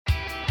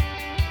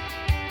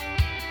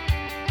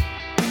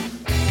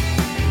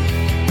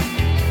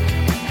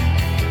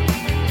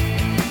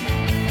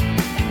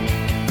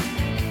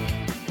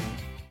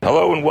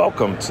Hello and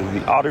welcome to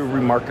the Auto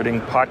Remarketing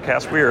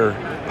Podcast. We are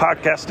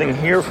podcasting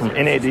here from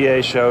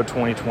NADA Show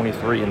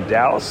 2023 in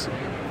Dallas.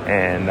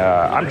 And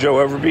I'm Joe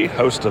Overby,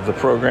 host of the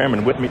program.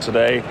 And with me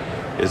today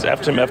is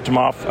Eftim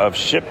Eftimov of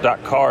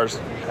Ship.Cars.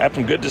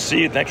 Eftim, good to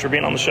see you. Thanks for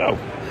being on the show.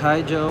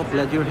 Hi, Joe.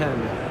 Glad you're here.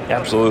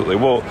 Absolutely.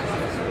 Well,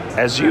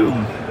 as you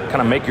kind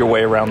of make your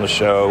way around the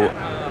show,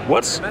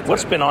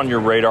 what's been on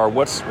your radar?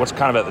 What's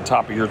kind of at the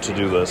top of your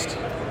to-do list?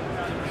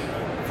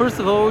 First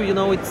of all,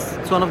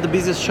 it's one of the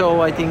busiest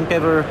show I think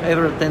ever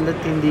attended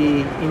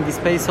in the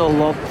space. So a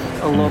lot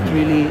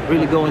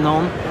really going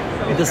on.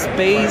 The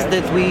space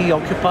that we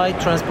occupy,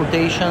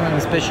 transportation and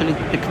especially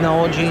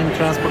technology in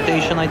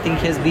transportation, I think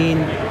has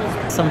been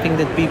something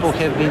that people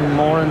have been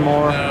more and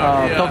more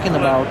talking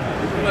about.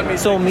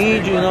 So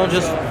me,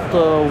 just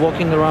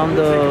walking around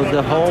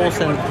the halls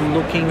and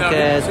looking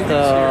at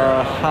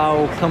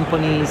how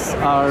companies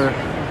are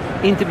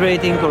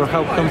integrating or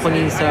how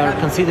companies are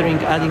considering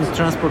adding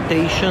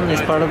transportation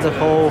as part of the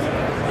whole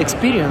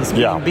experience.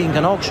 Yeah. Being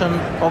an auction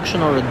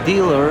or a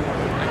dealer,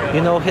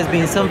 has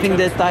been something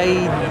that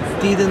I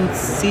didn't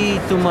see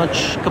too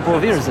much a couple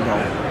of years ago.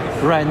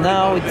 Right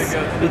now,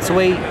 it's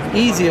way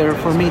easier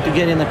for me to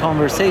get in a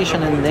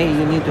conversation and, hey,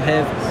 you need to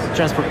have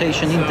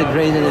transportation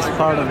integrated as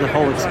part of the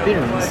whole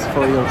experience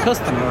for your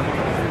customer.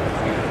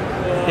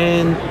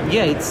 And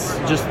yeah, it's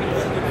just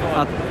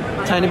a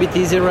tiny bit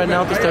easier right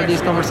now to start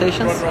these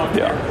conversations.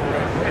 Yeah.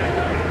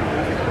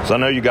 So I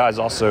know you guys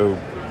also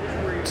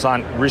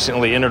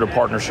recently entered a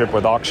partnership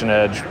with Auction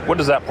Edge. What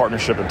does that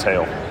partnership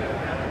entail?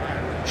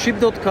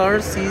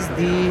 Ship.Cars is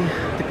the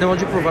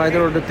technology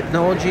provider or the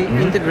technology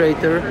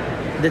integrator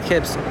that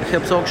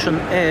helps Auction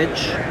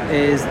Edge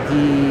as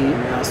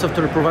the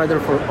software provider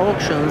for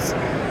auctions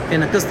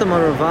and a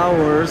customer of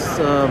ours,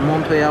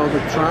 Montoya Auto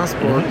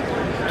Transport,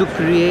 to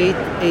create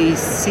a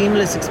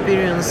seamless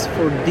experience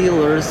for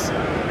dealers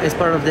as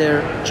part of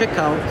their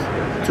checkout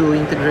to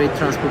integrate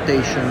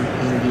transportation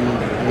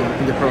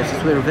in the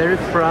process. We're very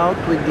proud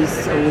with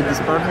this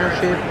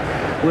partnership.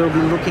 We'll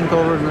be looking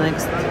over the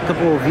next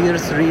couple of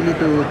years really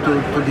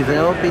to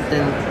develop it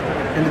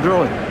and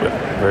grow it.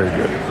 Yeah, very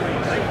good.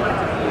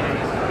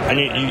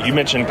 And you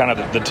mentioned kind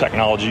of the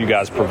technology you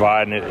guys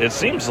provide, and it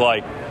seems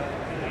like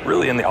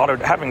really in the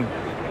having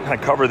kind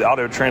of covered the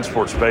auto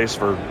transport space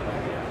for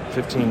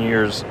 15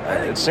 years,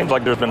 it seems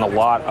like there's been a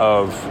lot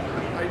of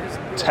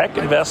tech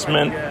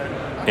investment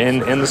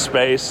in the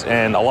space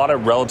and a lot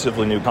of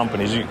relatively new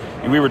companies.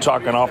 We were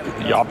talking off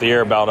the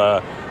air about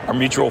our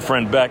mutual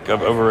friend Beck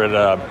over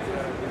at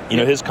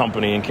his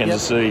company in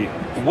Kansas City.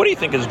 What do you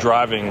think is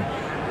driving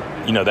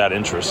that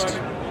interest?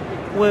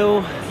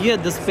 Well, yeah,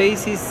 the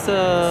space is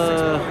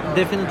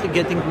definitely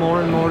getting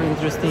more and more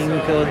interesting.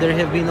 There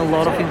have been a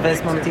lot of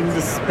investment in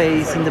the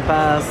space in the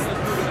past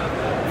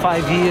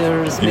 5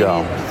 years,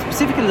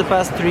 specifically the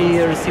past 3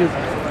 years. You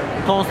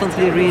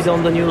constantly read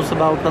on the news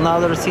about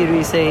another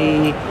Series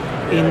A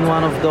in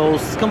one of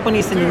those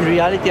companies, and in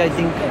reality, I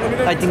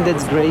think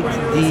that's great.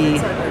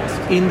 The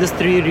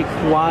industry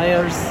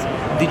requires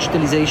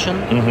digitalization.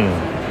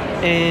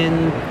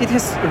 And it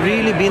has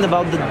really been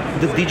about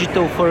the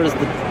digital first,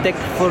 the tech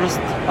first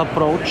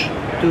approach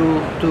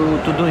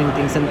to doing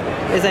things. And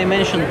as I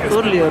mentioned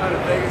earlier,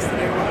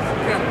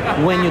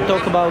 when you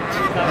talk about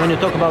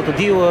a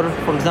dealer,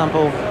 for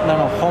example,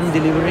 home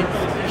delivery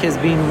has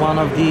been one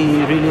of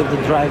the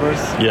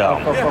drivers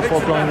of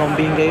what's going on.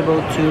 Being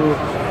able to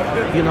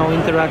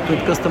interact with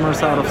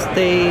customers out of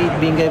state,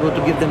 being able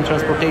to give them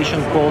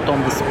transportation quote on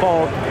the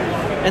spot.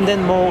 And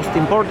then most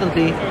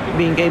importantly,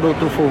 being able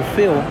to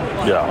fulfill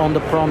on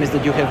the promise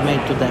that you have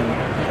made to them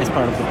as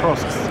part of the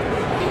process.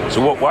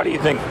 So why do you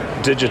think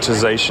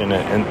digitization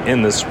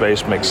in this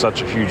space makes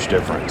such a huge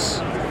difference?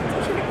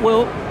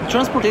 Well,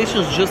 transportation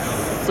is just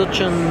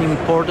such an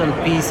important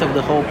piece of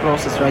the whole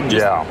process, right?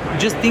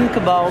 Just think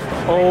about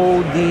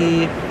all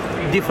the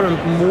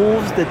different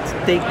moves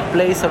that take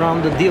place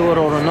around the dealer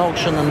or an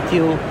auction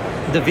until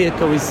the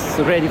vehicle is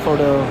ready for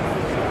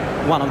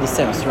one of the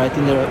sales, right,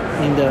 in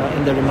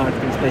the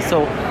remarketing space.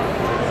 So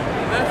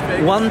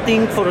one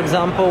thing, for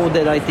example,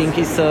 that I think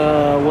is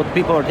what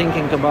people are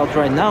thinking about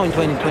right now in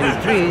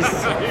 2023 is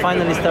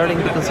finally starting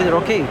to consider,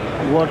 okay,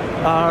 what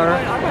are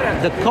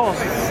the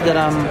costs that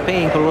I'm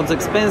paying or what's the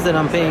expense that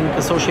I'm paying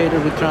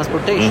associated with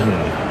transportation?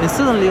 And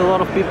suddenly a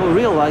lot of people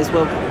realize,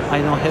 well,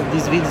 I don't have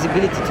this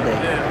visibility today.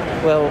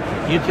 Well,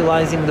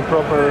 utilizing the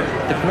proper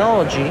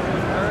technology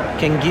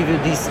can give you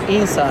these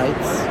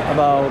insights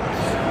about,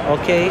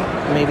 okay,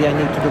 maybe I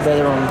need to do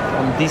better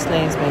on these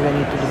lanes, maybe I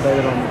need to do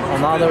better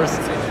on others.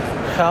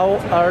 How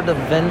are the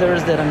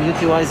vendors that I'm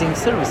utilizing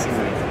servicing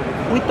me?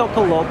 We talk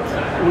a lot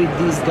with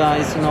these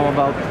guys,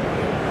 about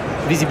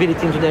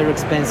visibility into their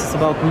expenses,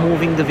 about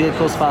moving the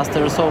vehicles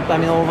faster. So,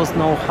 all of us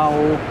know how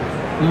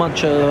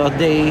much a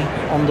day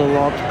on the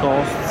lot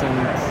costs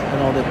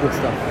and all that good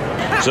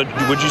stuff. So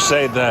would you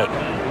say that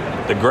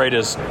the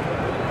greatest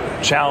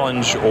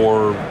challenge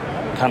or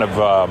kind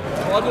of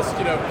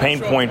pain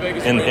point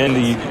in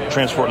the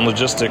transport and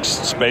logistics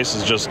space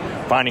is just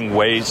finding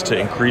ways to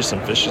increase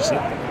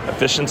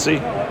efficiency?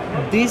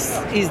 This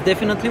is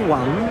definitely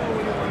one.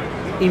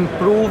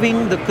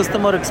 improving the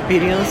customer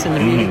experience and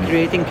really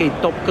creating a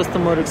top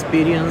customer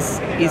experience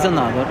is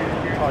another.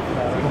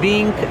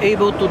 Being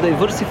able to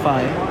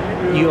diversify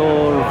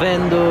your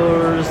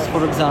vendors,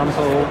 for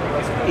example,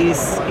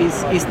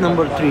 is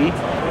number 3.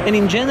 And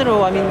in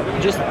general, I mean,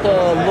 just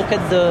look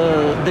at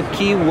the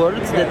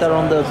keywords that are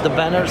on the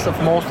banners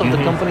of most of the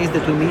companies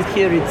that we meet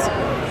here.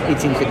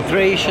 It's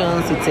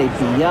integrations, it's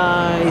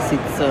APIs,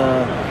 it's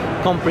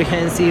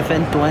comprehensive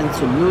end-to-end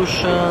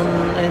solution,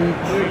 and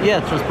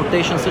yeah,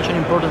 transportation is such an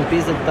important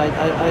piece that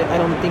I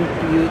don't think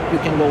you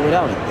can go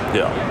without it.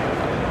 Yeah.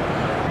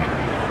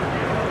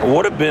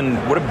 What have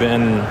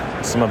been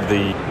some of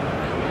the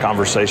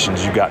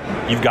conversations you've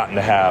gotten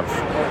to have?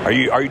 Are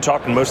you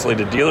talking mostly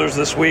to dealers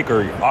this week,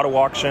 or auto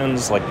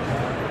auctions? Like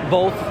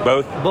both.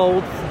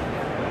 Both.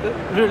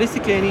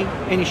 Realistically,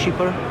 any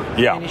shipper.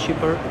 Yeah. Any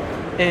shipper.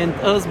 And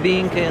us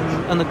being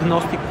an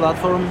agnostic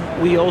platform,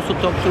 we also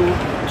talk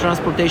to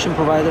transportation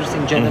providers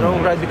in general,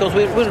 right? Because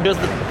we're just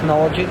the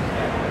technology.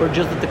 We're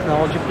just the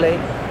technology play.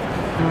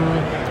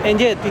 And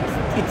yet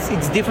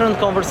it's different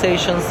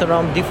conversations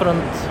around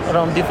different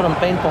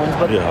pain points.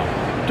 But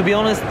to be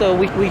honest,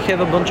 we have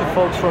a bunch of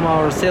folks from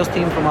our sales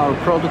team, from our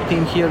product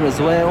team here as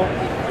well.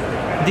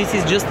 This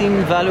is just an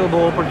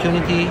invaluable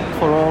opportunity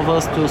for all of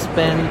us to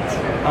spend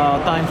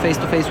time face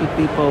to face with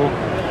people,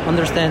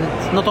 understand,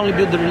 not only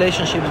build the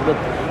relationships, but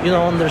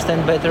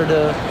understand better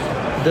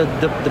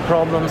the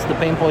problems, the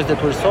pain points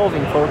that we're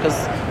solving for,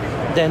 because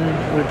then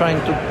we're trying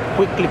to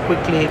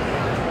quickly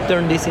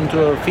turn this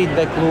into a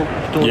feedback loop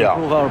to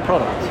improve our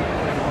product.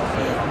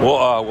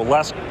 Well,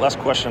 last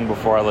question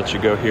before I let you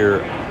go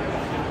here.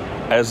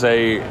 As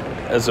a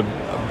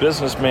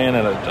businessman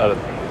and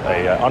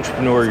a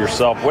entrepreneur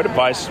yourself, what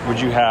advice would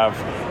you have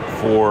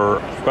for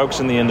folks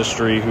in the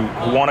industry who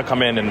want to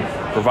come in and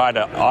provide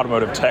an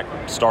automotive tech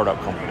startup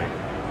company?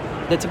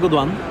 That's a good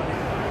one.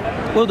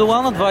 Well, the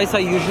one advice I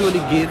usually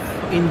give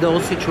in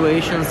those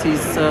situations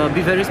is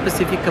be very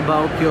specific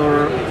about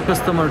your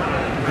customer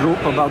group,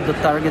 about the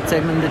target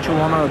segment that you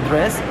want to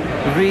address.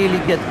 Really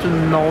get to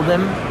know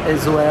them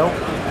as well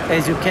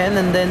as you can,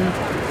 and then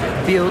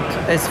build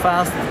as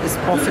fast as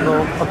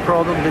possible a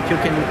product that you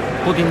can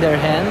put in their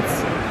hands,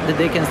 that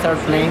they can start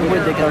playing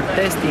with, they can start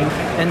testing,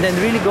 and then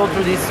really go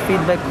through this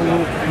feedback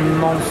loop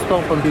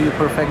non-stop until you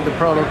perfect the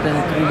product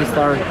and really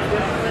start,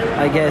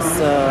 I guess,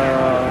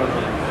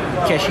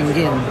 cashing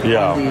in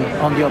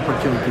on the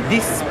opportunity.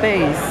 This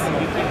space,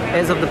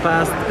 as of the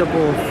past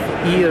couple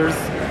of years,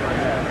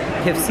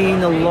 have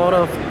seen a lot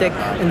of tech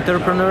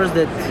entrepreneurs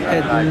that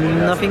had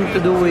nothing to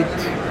do with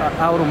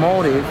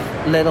automotive,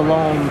 let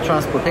alone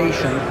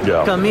transportation,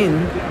 come in,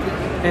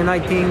 and I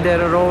think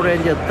there are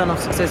already a ton of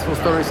successful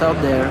stories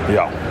out there.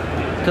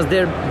 Because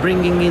they're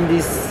bringing in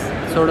this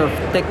sort of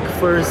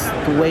tech-first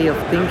way of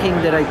thinking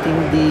that I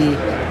think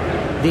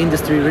the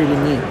industry really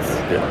needs.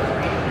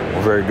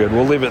 Well, very good.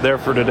 We'll leave it there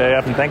for today,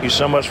 Eftim. Thank you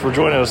so much for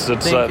joining us.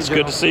 It's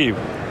good to see you.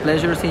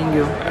 Pleasure seeing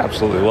you.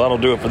 Absolutely. Well, that'll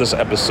do it for this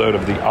episode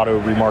of the Auto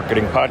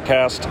Remarketing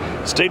Podcast.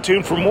 Stay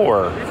tuned for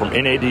more from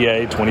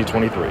NADA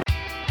 2023.